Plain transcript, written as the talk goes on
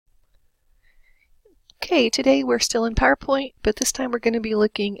Okay, today we're still in PowerPoint, but this time we're going to be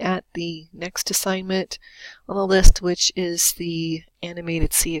looking at the next assignment on the list, which is the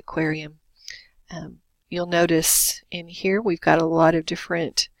animated sea aquarium. You'll notice in here we've got a lot of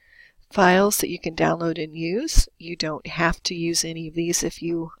different files that you can download and use. You don't have to use any of these if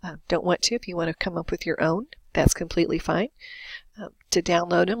you don't want to. If you want to come up with your own, that's completely fine. To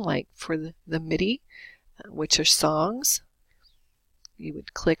download them, like for the MIDI, which are songs, you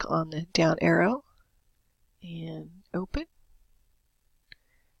would click on the down arrow and open.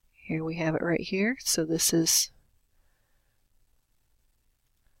 Here we have it right here. So this is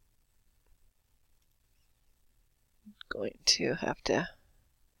going to have to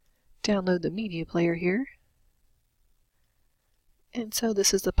download the media player here. And so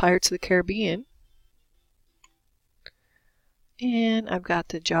this is the Pirates of the Caribbean. And I've got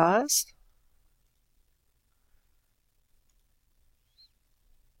the Jaws.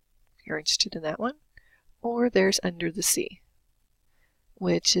 If you're interested in that one. Or there's Under the Sea,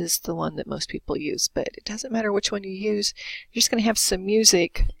 which is the one that most people use, but it doesn't matter which one you use. You're just going to have some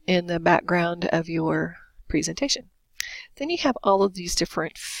music in the background of your presentation. Then you have all of these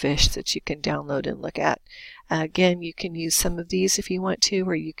different fish that you can download and look at. Again, you can use some of these if you want to,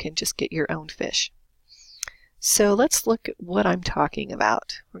 or you can just get your own fish. So let's look at what I'm talking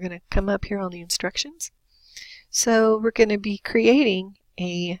about. We're going to come up here on the instructions. So we're going to be creating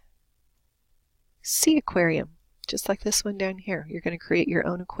a sea aquarium, just like this one down here. You're going to create your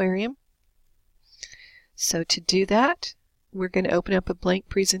own aquarium. So to do that, we're going to open up a blank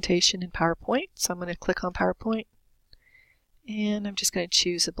presentation in PowerPoint. So I'm going to click on PowerPoint, and I'm just going to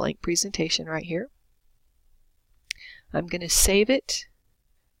choose a blank presentation right here. I'm going to save it.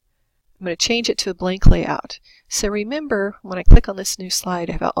 I'm going to change it to a blank layout. So remember, when I click on this new slide,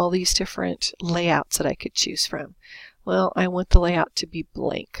 I have all these different layouts that I could choose from. Well, I want the layout to be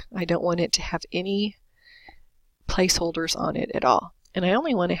blank. I don't want it to have any placeholders on it at all. And I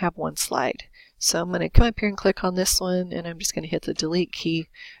only want to have one slide. So I'm going to come up here and click on this one, and I'm just going to hit the delete key.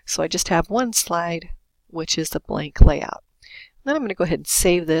 So I just have one slide, which is the blank layout. Then I'm going to go ahead and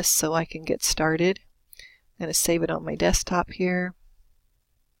save this so I can get started. I'm going to save it on my desktop here.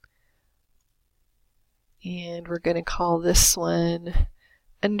 And we're going to call this one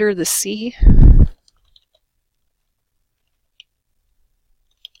Under the Sea.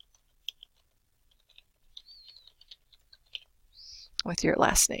 With your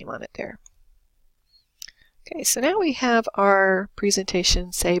last name on it there. Okay, so now we have our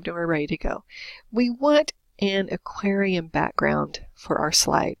presentation saved and we're ready to go. We want an aquarium background for our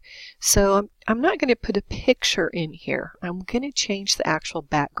slide. So I'm not going to put a picture in here. I'm going to change the actual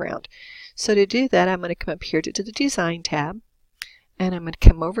background. So to do that, I'm going to come up here to the Design tab, and I'm going to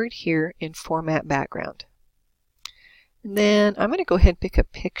come over here in Format Background. And then I'm going to go ahead and pick a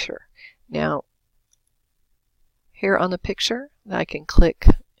picture. Now, here on the picture, I can click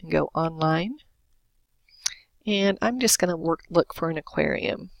and go online, and I'm just going to look for an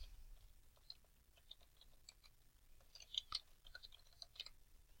aquarium.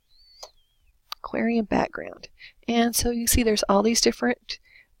 Aquarium background. And so you see there's all these different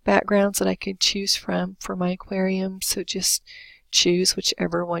backgrounds that I could choose from for my aquarium, so just choose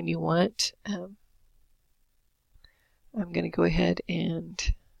whichever one you want. I'm going to go ahead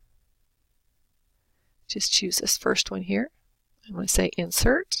and just choose this first one here. I'm going to say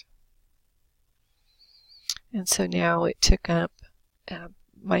Insert. And so now it took up,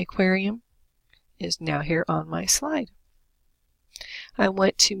 my aquarium is now here on my slide. I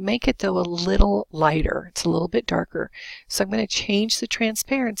want to make it, though, a little lighter. It's a little bit darker. So I'm going to change the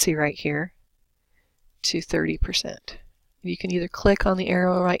transparency right here to 30%. You can either click on the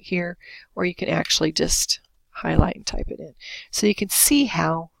arrow right here, or you can actually just highlight and type it in. So you can see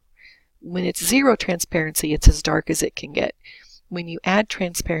how when it's zero transparency, it's as dark as it can get. When you add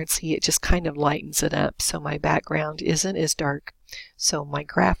transparency, it just kind of lightens it up, so my background isn't as dark. So my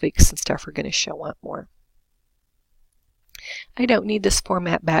graphics and stuff are going to show up more. I don't need this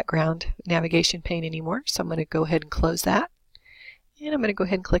Format Background navigation pane anymore, so I'm going to go ahead and close that. And I'm going to go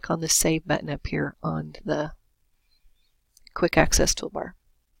ahead and click on the Save button up here on the Quick Access toolbar.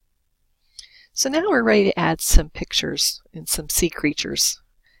 So now we're ready to add some pictures and some sea creatures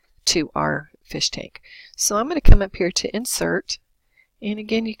to our fish tank. So I'm going to come up here to Insert, and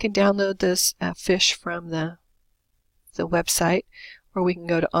again you can download this fish from the website, or we can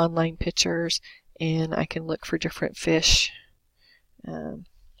go to Online Pictures and I can look for different fish.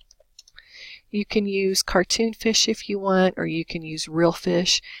 You can use cartoon fish if you want, or you can use real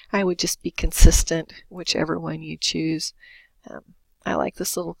fish. I would just be consistent, whichever one you choose. I like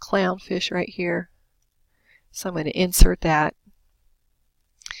this little clownfish right here, so I'm going to insert that.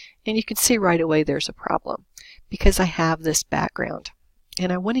 And you can see right away there's a problem because I have this background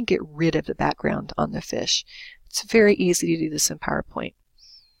and I want to get rid of the background on the fish. It's very easy to do this in PowerPoint.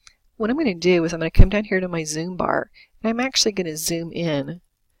 What I'm going to do is I'm going to come down here to my zoom bar and I'm actually going to zoom in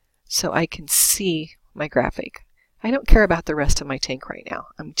so I can see my graphic. I don't care about the rest of my tank right now.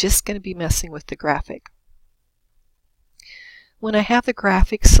 I'm just going to be messing with the graphic. When I have the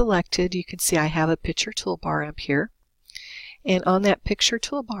graphic selected, you can see I have a picture toolbar up here. And on that picture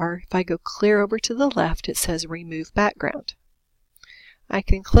toolbar, if I go clear over to the left, it says Remove Background. I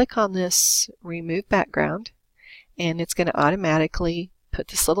can click on this Remove Background, and it's going to automatically put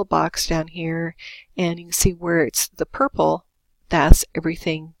this little box down here, and you can see where it's the purple, that's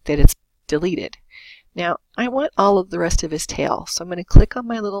everything that it's deleted. Now, I want all of the rest of his tail, so I'm going to click on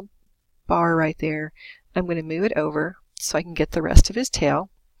my little bar right there. I'm going to move it over so I can get the rest of his tail.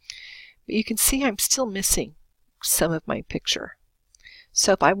 But you can see I'm still missing some of my picture.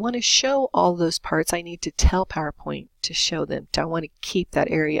 So if I want to show all those parts, I need to tell PowerPoint to show them. I want to keep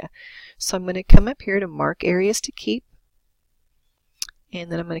that area. So I'm going to come up here to Mark Areas to Keep. And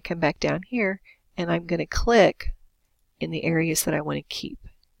then I'm going to come back down here and I'm going to click in the areas that I want to keep.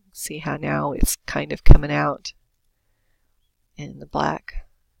 See how now it's kind of coming out and the black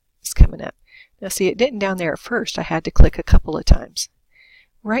is coming up. Now see, it didn't down there at first. I had to click a couple of times.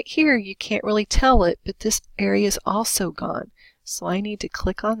 Right here you can't really tell it, but this area is also gone. So I need to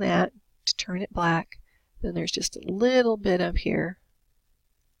click on that to turn it black. Then there's just a little bit up here.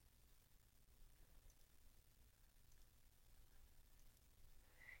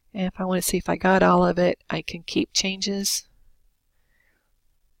 And if I want to see if I got all of it, I can keep changes.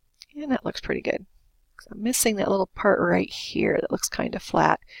 And that looks pretty good. I'm missing that little part right here that looks kind of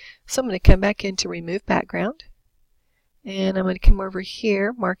flat. So I'm going to come back into Remove Background. And I'm going to come over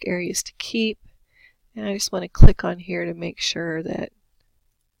here, Mark Areas to Keep. And I just want to click on here to make sure that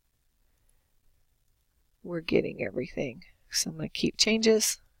we're getting everything. So I'm going to keep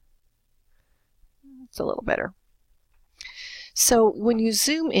changes. It's a little better. So when you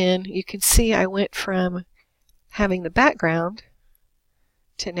zoom in, you can see I went from having the background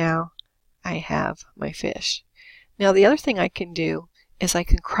to now I have my fish. Now the other thing I can do is I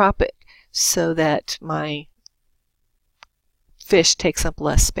can crop it so that my fish takes up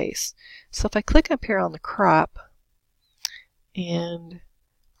less space. So if I click up here on the crop and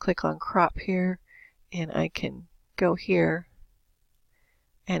click on crop here, and I can go here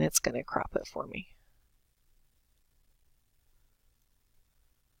and it's going to crop it for me.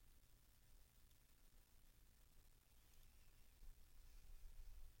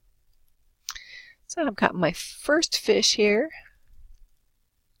 So I've got my first fish here.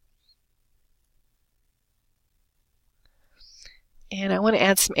 And I want to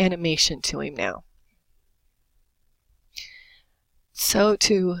add some animation to him now. So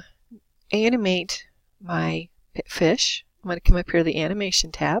to animate my fish, I'm going to come up here to the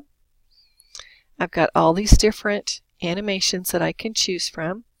Animation tab. I've got all these different animations that I can choose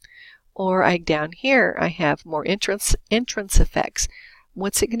from. Or down here I have more entrance effects.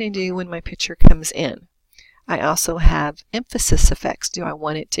 What's it going to do when my picture comes in? I also have emphasis effects. Do I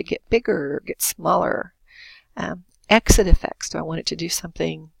want it to get bigger or get smaller? Exit effects. Do I want it to do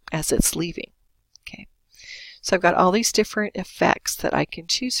something as it's leaving? Okay. So I've got all these different effects that I can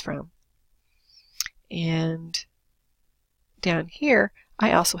choose from. And down here,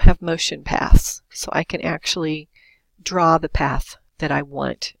 I also have motion paths. So I can actually draw the path that I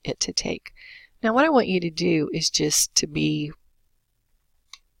want it to take. Now what I want you to do is just to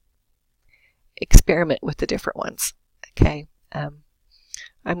experiment with the different ones. Okay. I'm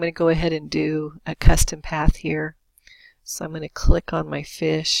going to go ahead and do a custom path here. So I'm going to click on my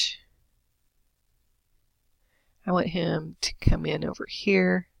fish. I want him to come in over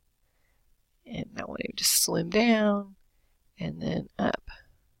here. And I want him to slim down and then up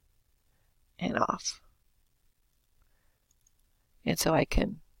and off. And so I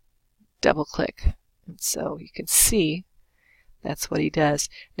can double click. And so you can see that's what he does.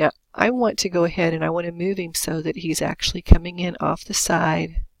 Now I want to go ahead and I want to move him so that he's actually coming in off the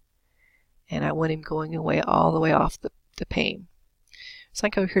side. And I want him going away all the way off the pane. So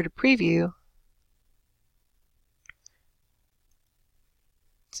I come over here to preview.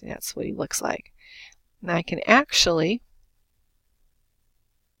 See, that's what he looks like. Now I can actually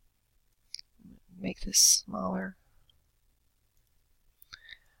make this smaller.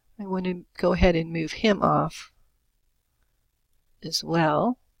 I want to go ahead and move him off as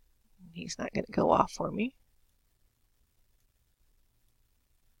well. He's not going to go off for me.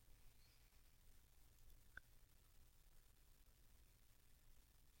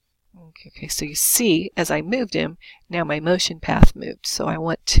 Okay, so you see, as I moved him, now my motion path moved. So I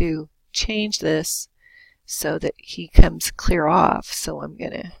want to change this so that he comes clear off. So I'm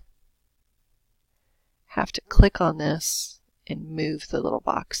going to have to click on this and move the little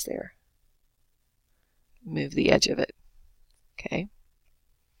box there. Move the edge of it. Okay.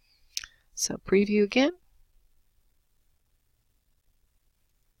 So preview again.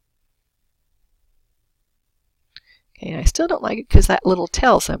 Okay, and I still don't like it because that little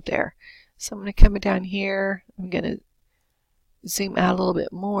tail's up there. So I'm going to come down here. I'm going to zoom out a little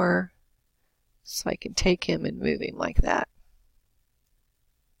bit more so I can take him and move him like that.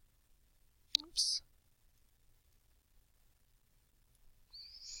 Oops.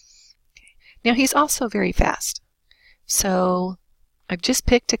 Okay. Now he's also very fast. So I've just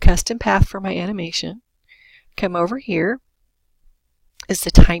picked a custom path for my animation. Come over here is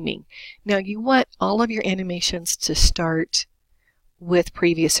the timing. Now you want all of your animations to start with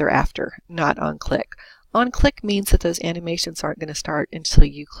previous or after, not on click. On click means that those animations aren't going to start until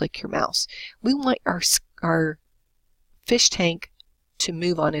you click your mouse. We want our fish tank to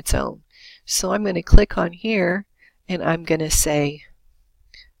move on its own. So I'm going to click on here and I'm going to say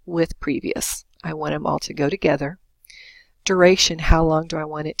with previous. I want them all to go together. Duration, how long do I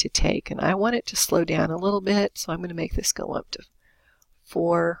want it to take? And I want it to slow down a little bit, so I'm going to make this go up to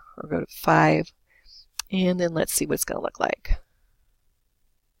 4 or go to 5. And then let's see what it's going to look like.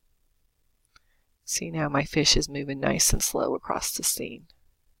 See, now my fish is moving nice and slow across the scene.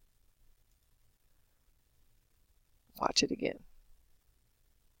 Watch it again.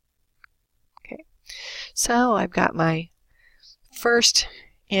 Okay, so I've got my first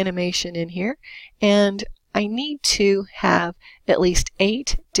animation in here, and I need to have at least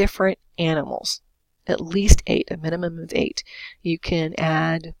 8 different animals. At least 8, a minimum of 8. You can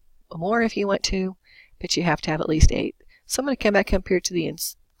add more if you want to, but you have to have at least 8. So I'm going to come back up here to the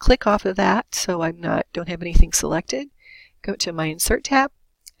click off of that so I'm don't have anything selected. Go to my Insert tab,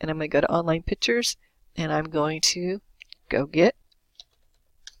 and I'm going to go to Online Pictures, and I'm going to go get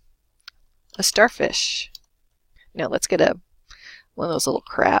a starfish. Now let's get one of those little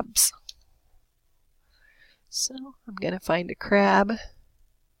crabs. So I'm going to find a crab,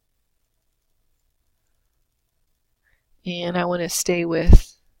 and I want to stay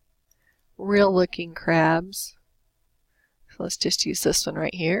with real looking crabs. So let's just use this one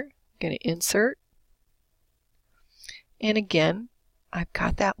right here. I'm going to insert, and again I've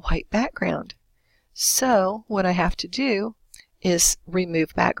got that white background. So what I have to do is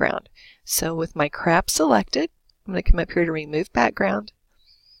remove background. So with my crab selected, I'm going to come up here to remove background.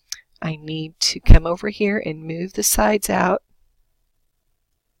 I need to come over here and move the sides out.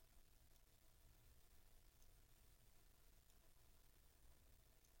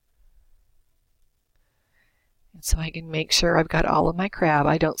 And so I can make sure I've got all of my crab.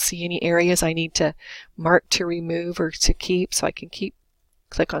 I don't see any areas I need to mark to remove or to keep, so I can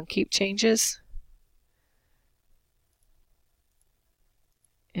click on Keep Changes.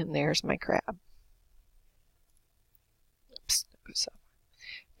 And there's my crab. Oops, so.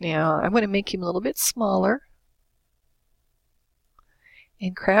 Now I'm going to make him a little bit smaller,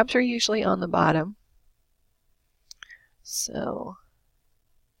 and crabs are usually on the bottom, so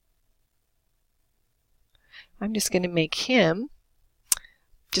I'm just going to make him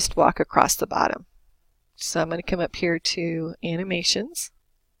just walk across the bottom. So I'm going to come up here to Animations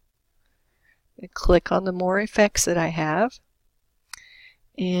and click on the more effects that I have,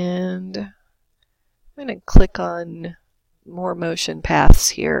 and I'm going to click on more motion paths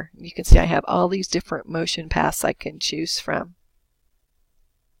here. You can see I have all these different motion paths I can choose from.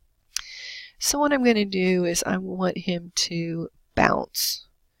 So what I'm going to do is I want him to bounce.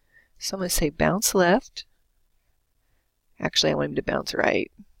 So I'm going to say bounce left. Actually, I want him to bounce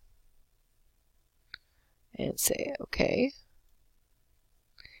right. And say OK.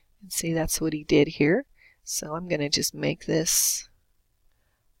 And see, that's what he did here. So I'm going to just make this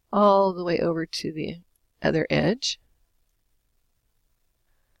all the way over to the other edge.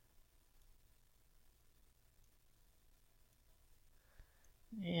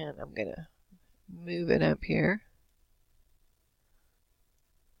 And I'm going to move it up here.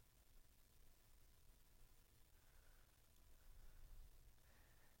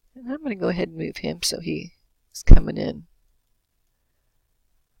 And I'm going to go ahead and move him so he is coming in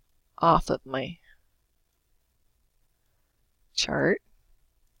off of my chart.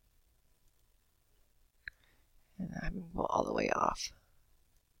 And I move all the way off.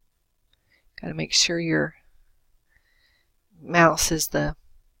 Got to make sure your mouse is the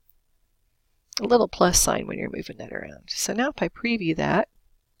little plus sign when you're moving that around. So now if I preview that,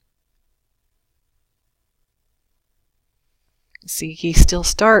 see, he still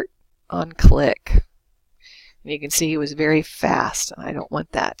start on click. And you can see he was very fast. I don't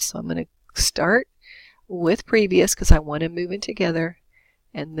want that. So I'm going to start with previous because I want to move in together.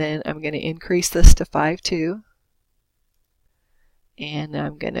 And then I'm going to increase this to 5.2. And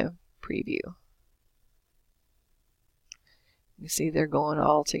I'm going to preview. You see they're going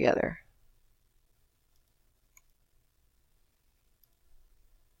all together.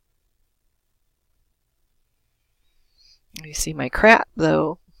 You see my crab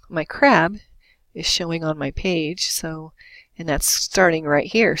though, my crab is showing on my page, so, and that's starting right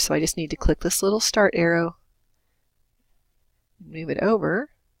here, so I just need to click this little start arrow, move it over,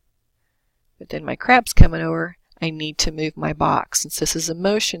 but then my crab's coming over. I need to move my box. Since this is a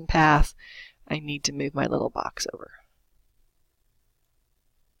motion path, I need to move my little box over.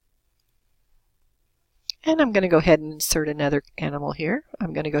 And I'm going to go ahead and insert another animal here.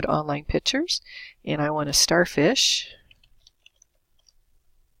 I'm going to go to Online Pictures, and I want a starfish.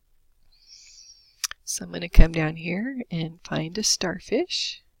 So I'm going to come down here and find a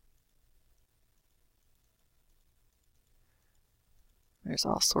starfish. There's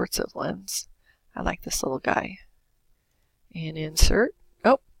all sorts of ones. I like this little guy. And insert.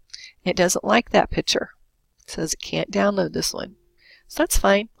 Oh, it doesn't like that picture. It says it can't download this one. So that's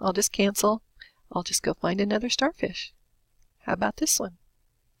fine. I'll just cancel. I'll just go find another starfish. How about this one?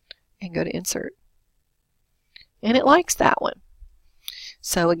 And go to insert. And it likes that one.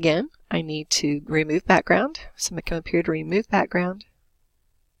 So again, I need to remove background. So I'm going to come up here to remove background.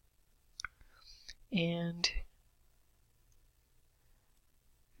 And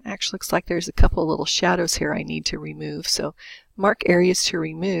actually looks like there's a couple little shadows here I need to remove. So mark areas to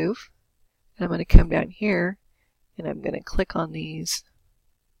remove. And I'm going to come down here and I'm going to click on these.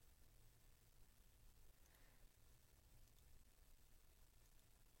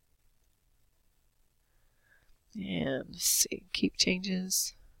 And let's see, keep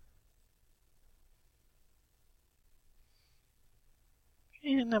changes.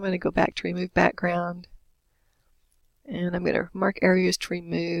 And I'm going to go back to remove background. And I'm going to mark areas to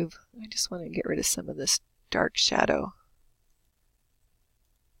remove. I just want to get rid of some of this dark shadow.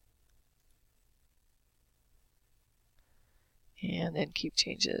 And then keep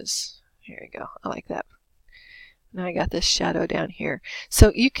changes. Here we go. I like that. Now I got this shadow down here.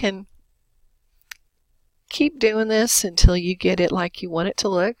 So you can keep doing this until you get it like you want it to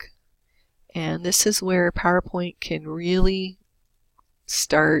look. And this is where PowerPoint can really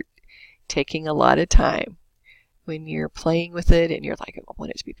start taking a lot of time. When you're playing with it and you're like, I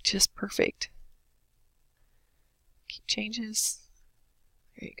want it to be just perfect. Keep changes.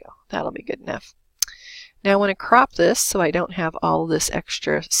 There you go. That'll be good enough. Now I want to crop this so I don't have all this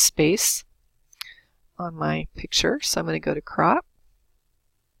extra space on my picture. So I'm going to go to crop.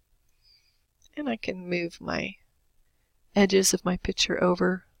 And I can move my edges of my picture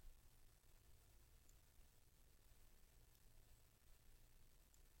over.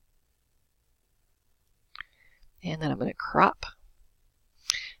 And then I'm going to crop.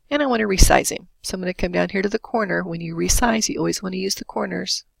 And I want to resize him. So I'm going to come down here to the corner. When you resize, you always want to use the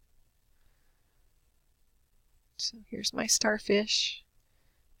corners. So here's my starfish.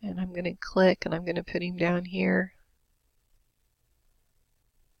 And I'm going to click and I'm going to put him down here.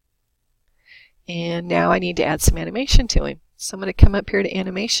 And now I need to add some animation to him. So I'm going to come up here to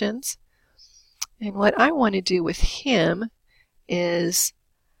animations. And what I want to do with him is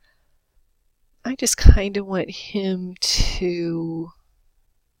I just kind of want him to,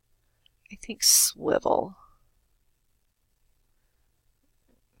 I think, swivel.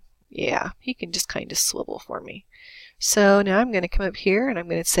 Yeah, he can just kind of swivel for me. So now I'm going to come up here and I'm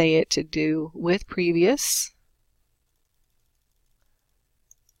going to say it to do with previous.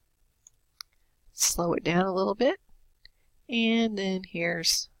 Slow it down a little bit. And then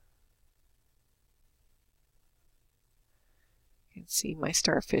here's, you can see my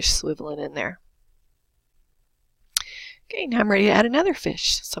starfish swiveling in there. Okay, now I'm ready to add another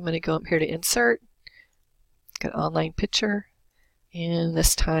fish. So I'm going to go up here to insert, got online picture, and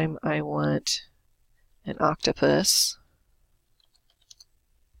this time I want an octopus.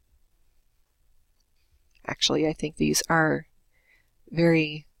 Actually, I think these are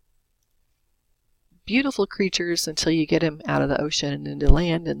very beautiful creatures until you get them out of the ocean and into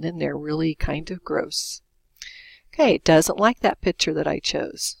land, and then they're really kind of gross. Okay, it doesn't like that picture that I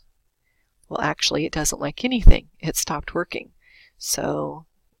chose. Well, actually, it doesn't like anything. It stopped working. So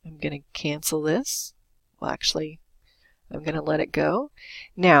I'm going to cancel this. Well, actually, I'm going to let it go.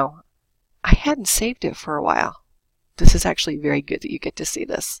 Now, I hadn't saved it for a while. This is actually very good that you get to see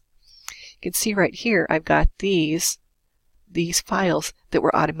this. You can see right here, I've got these files that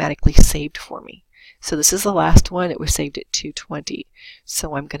were automatically saved for me. So this is the last one. It was saved at 220.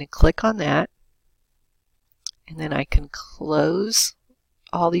 So I'm going to click on that, and then I can close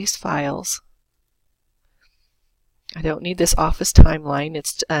all these files. I don't need this Office timeline.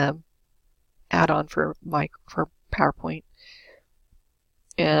 It's add-on for PowerPoint.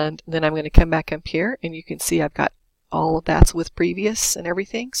 And then I'm going to come back up here, and you can see I've got all of that's with previous and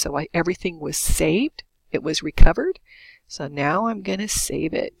everything. So everything was saved. It was recovered. So now I'm going to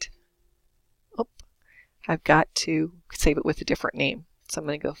save it. Oh, I've got to save it with a different name. So I'm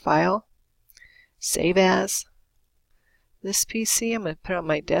going to go File, Save As. This PC I'm going to put on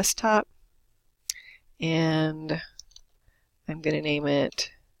my desktop, and I'm going to name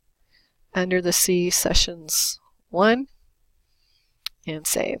it Under the Sea Sessions 1 and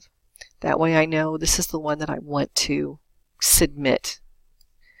save. That way I know this is the one that I want to submit.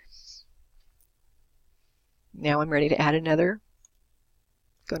 Now I'm ready to add another.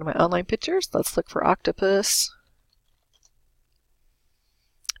 Go to my online pictures. Let's look for octopus.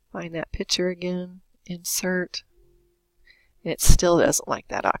 Find that picture again. Insert. And it still doesn't like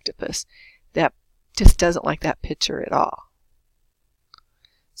that octopus. That just doesn't like that picture at all.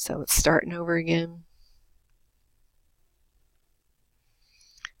 So it's starting over again.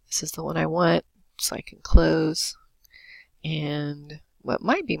 This is the one I want, so I can close. And what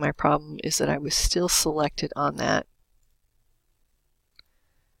might be my problem is that I was still selected on that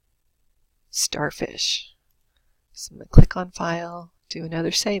starfish. So I'm going to click on File, do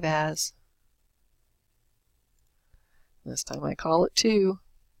another Save As. This time I call it 2.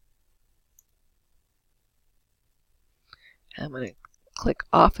 I'm going to click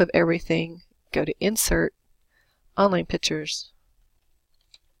off of everything, go to Insert, Online Pictures,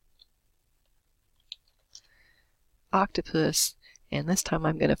 Octopus, and this time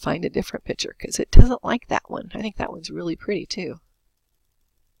I'm going to find a different picture because it doesn't like that one. I think that one's really pretty too.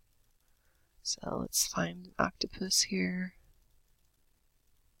 So let's find an octopus here.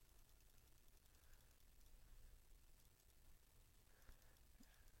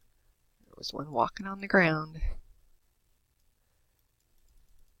 There was one walking on the ground.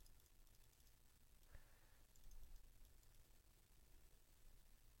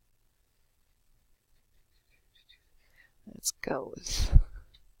 Let's go with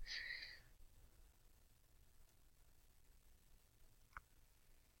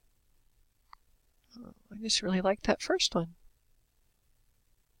I just really like that first one.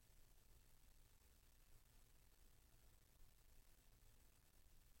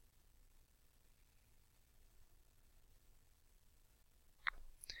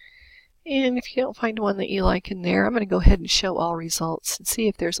 And if you don't find one that you like in there, I'm going to go ahead and show all results and see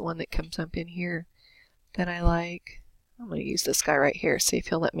if there's one that comes up in here that I like. I'm going to use this guy right here, see if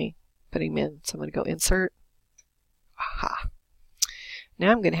he'll let me put him in. So I'm going to go Insert. Aha.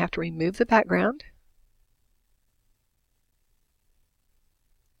 Now I'm going to have to remove the background.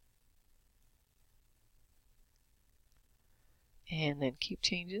 And then keep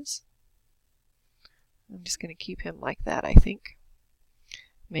changes. I'm just going to keep him like that, I think.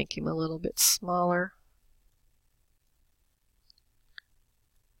 Make him a little bit smaller.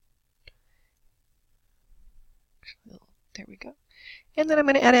 There we go. And then I'm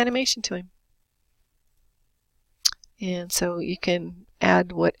going to add animation to him. And so you can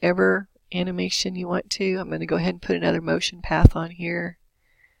add whatever animation you want to. I'm going to go ahead and put another motion path on here.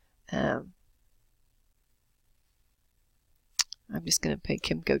 I'm just going to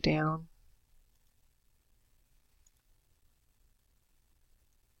make him go down.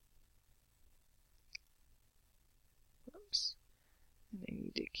 Oops. And I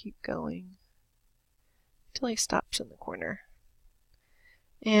need to keep going until he stops in the corner.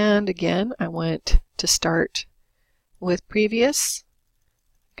 And again, I want to start with previous.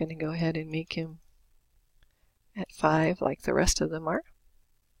 I'm going to go ahead and make him at 5 like the rest of them are.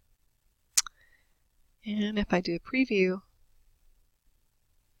 And if I do a preview,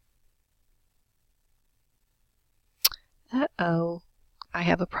 uh-oh, I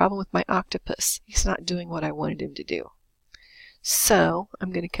have a problem with my octopus. He's not doing what I wanted him to do. So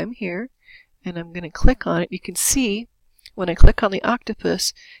I'm going to come here and I'm going to click on it. You can see when I click on the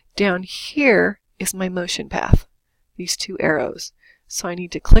octopus, down here is my motion path, these 2 arrows. So I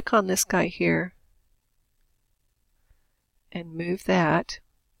need to click on this guy here and move that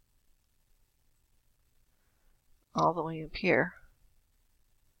all the way up here.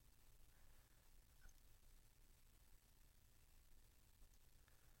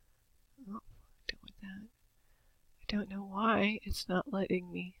 Oh, I don't want that. I don't know why it's not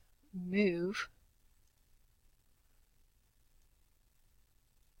letting me move.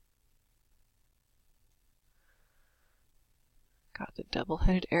 Got the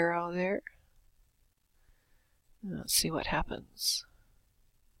double-headed arrow there. Let's see what happens.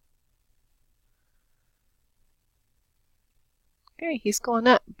 Okay, he's going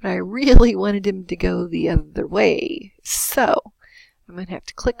up, but I really wanted him to go the other way. So I'm going to have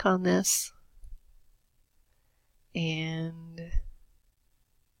to click on this, and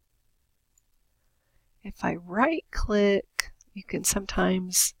if I right click, you can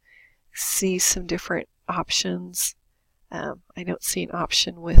sometimes see some different options. I don't see an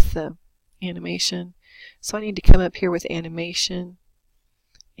option with the animation, so I need to come up here with animation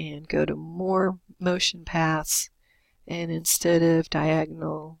and go to more motion paths, and instead of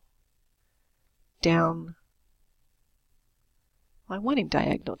diagonal down, well, I want him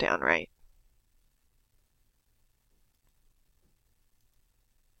diagonal down, right?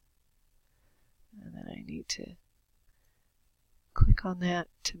 And then I need to click on that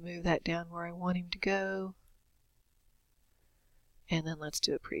to move that down where I want him to go. And then let's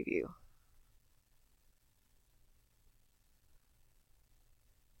do a preview.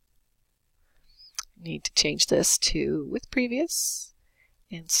 Need to change this to with previous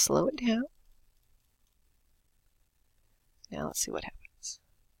and slow it down. Now let's see what happens.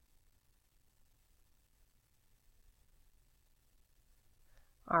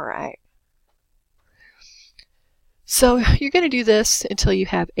 All right. So you're going to do this until you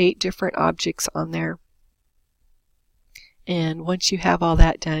have 8 different objects on there. And once you have all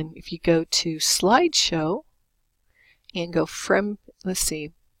that done, if you go to slideshow and go from, let's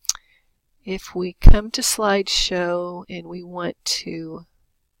see, if we come to slideshow and we want to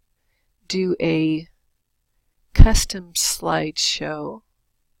do a custom slideshow,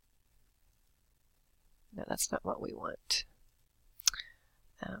 no, that's not what we want.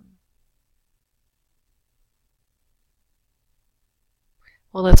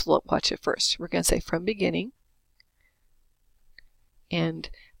 Well, let's watch it first. We're going to say from beginning. And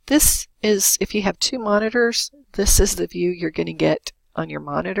this is, if you have 2 monitors, this is the view you're going to get on your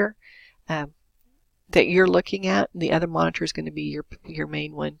monitor that you're looking at. The other monitor is going to be your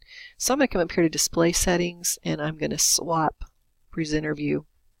main one. So I'm going to come up here to display settings, and I'm going to swap presenter view.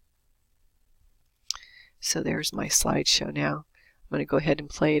 So there's my slideshow now. I'm going to go ahead and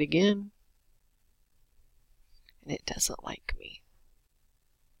play it again. And it doesn't like me.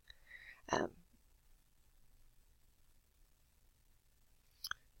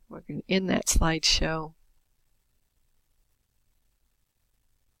 We're going to end that slideshow.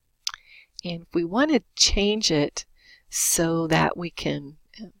 And if we want to change it so that we can,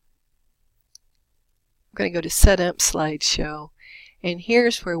 I'm going to go to Setup Slideshow, and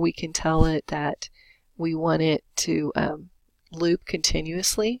here's where we can tell it that we want it to loop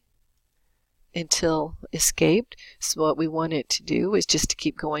continuously until escaped. So what we want it to do is just to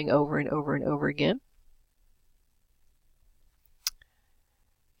keep going over and over and over again.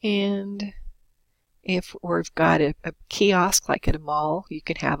 And if we've got a kiosk like at a mall, you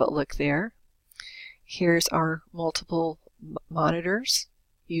can have it look there. Here's our multiple monitors.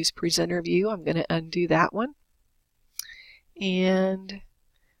 Use presenter view. I'm going to undo that one. And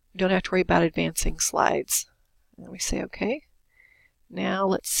we don't have to worry about advancing slides. And we say OK. Now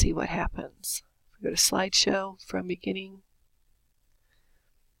let's see what happens. We go to slideshow from beginning.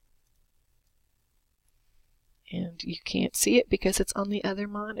 And you can't see it because it's on the other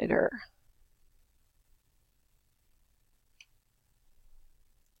monitor.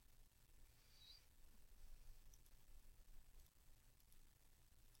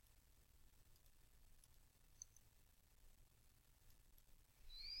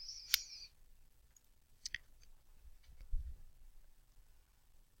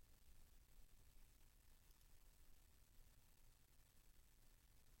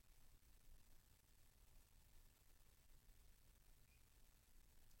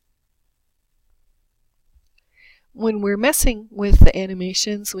 When we're messing with the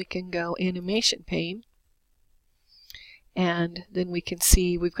animations, we can go animation pane, and then we can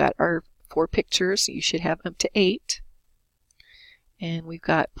see we've got our 4 pictures. You should have up to 8. And we've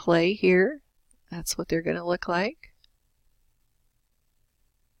got play here. That's what they're going to look like.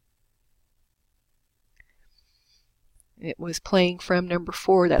 It was playing from number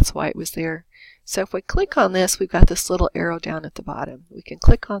 4, that's why it was there. So if we click on this, we've got this little arrow down at the bottom. We can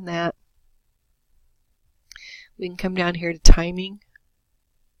click on that. We can come down here to timing,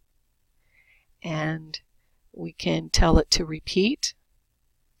 and we can tell it to repeat.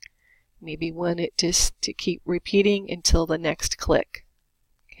 Maybe want it just to keep repeating until the next click.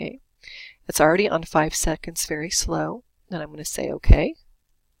 Okay, it's already on 5 seconds, very slow. Then I'm going to say OK.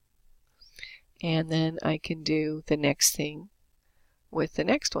 And then I can do the next thing with the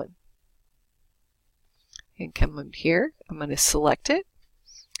next one. And come up here, I'm going to select it,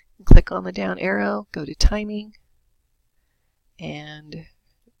 click on the down arrow, go to timing, and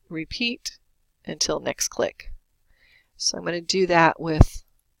repeat until next click. So I'm going to do that with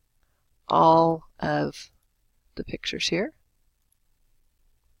all of the pictures here.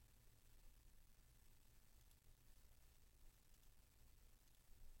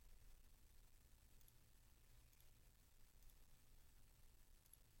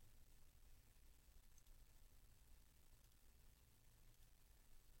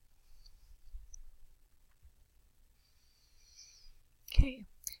 Okay,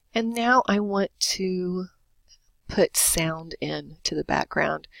 and now I want to put sound in to the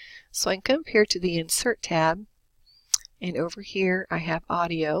background. So I can come up here to the Insert tab, and over here I have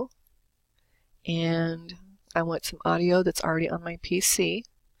audio, and I want some audio that's already on my PC.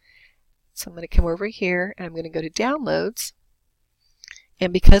 So I'm going to come over here and I'm going to go to Downloads,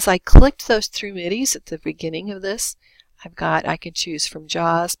 and because I clicked those 3 MIDIs at the beginning of this, I can choose from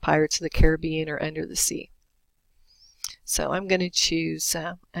Jaws, Pirates of the Caribbean, or Under the Sea. So I'm going to choose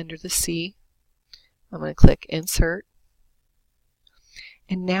Under the Sea. I'm going to click Insert.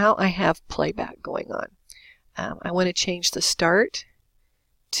 And now I have playback going on. I want to change the start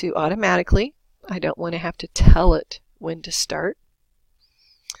to automatically. I don't want to have to tell it when to start.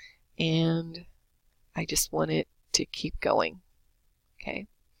 And I just want it to keep going. Okay.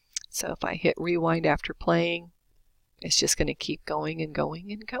 So if I hit rewind after playing, it's just going to keep going and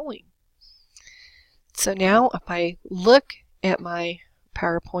going and going. So now if I look at my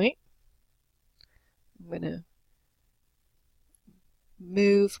PowerPoint, I'm going to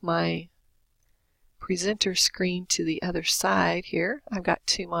move my presenter screen to the other side here. I've got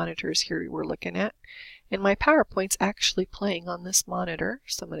 2 monitors here we're looking at, and my PowerPoint's actually playing on this monitor.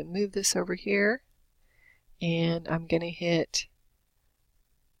 So I'm going to move this over here, and I'm going to hit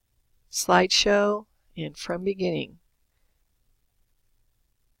Slideshow and From Beginning.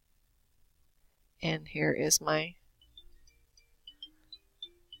 And here is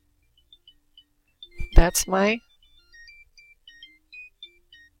that's my,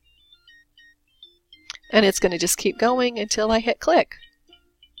 and it's going to just keep going until I hit click.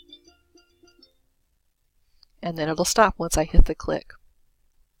 And then it'll stop once I hit the click.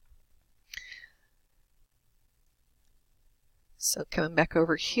 So coming back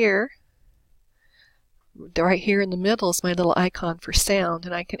over here, right here in the middle is my little icon for sound,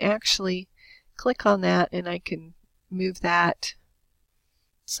 and I can actually click on that and I can move that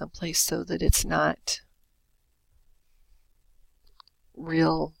someplace so that it's not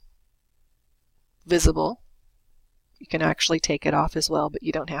real visible. You can actually take it off as well, but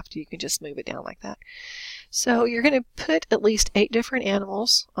you don't have to. You can just move it down like that. So you're going to put at least 8 different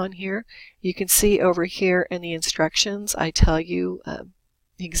animals on here. You can see over here in the instructions, I tell you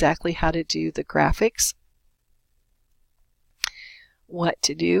exactly how to do the graphics, what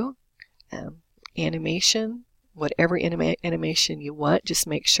to do, animation, whatever animation you want. Just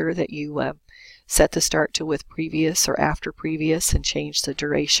make sure that you set the start to with previous or after previous and change the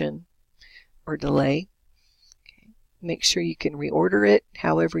duration or delay. Okay. Make sure you can reorder it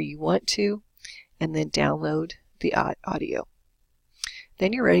however you want to, and then download the audio.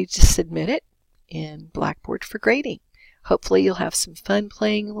 Then you're ready to submit it in Blackboard for grading. Hopefully you'll have some fun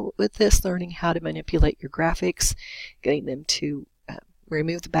playing with this, learning how to manipulate your graphics, getting them to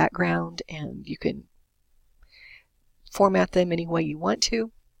remove the background, and you can format them any way you want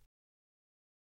to.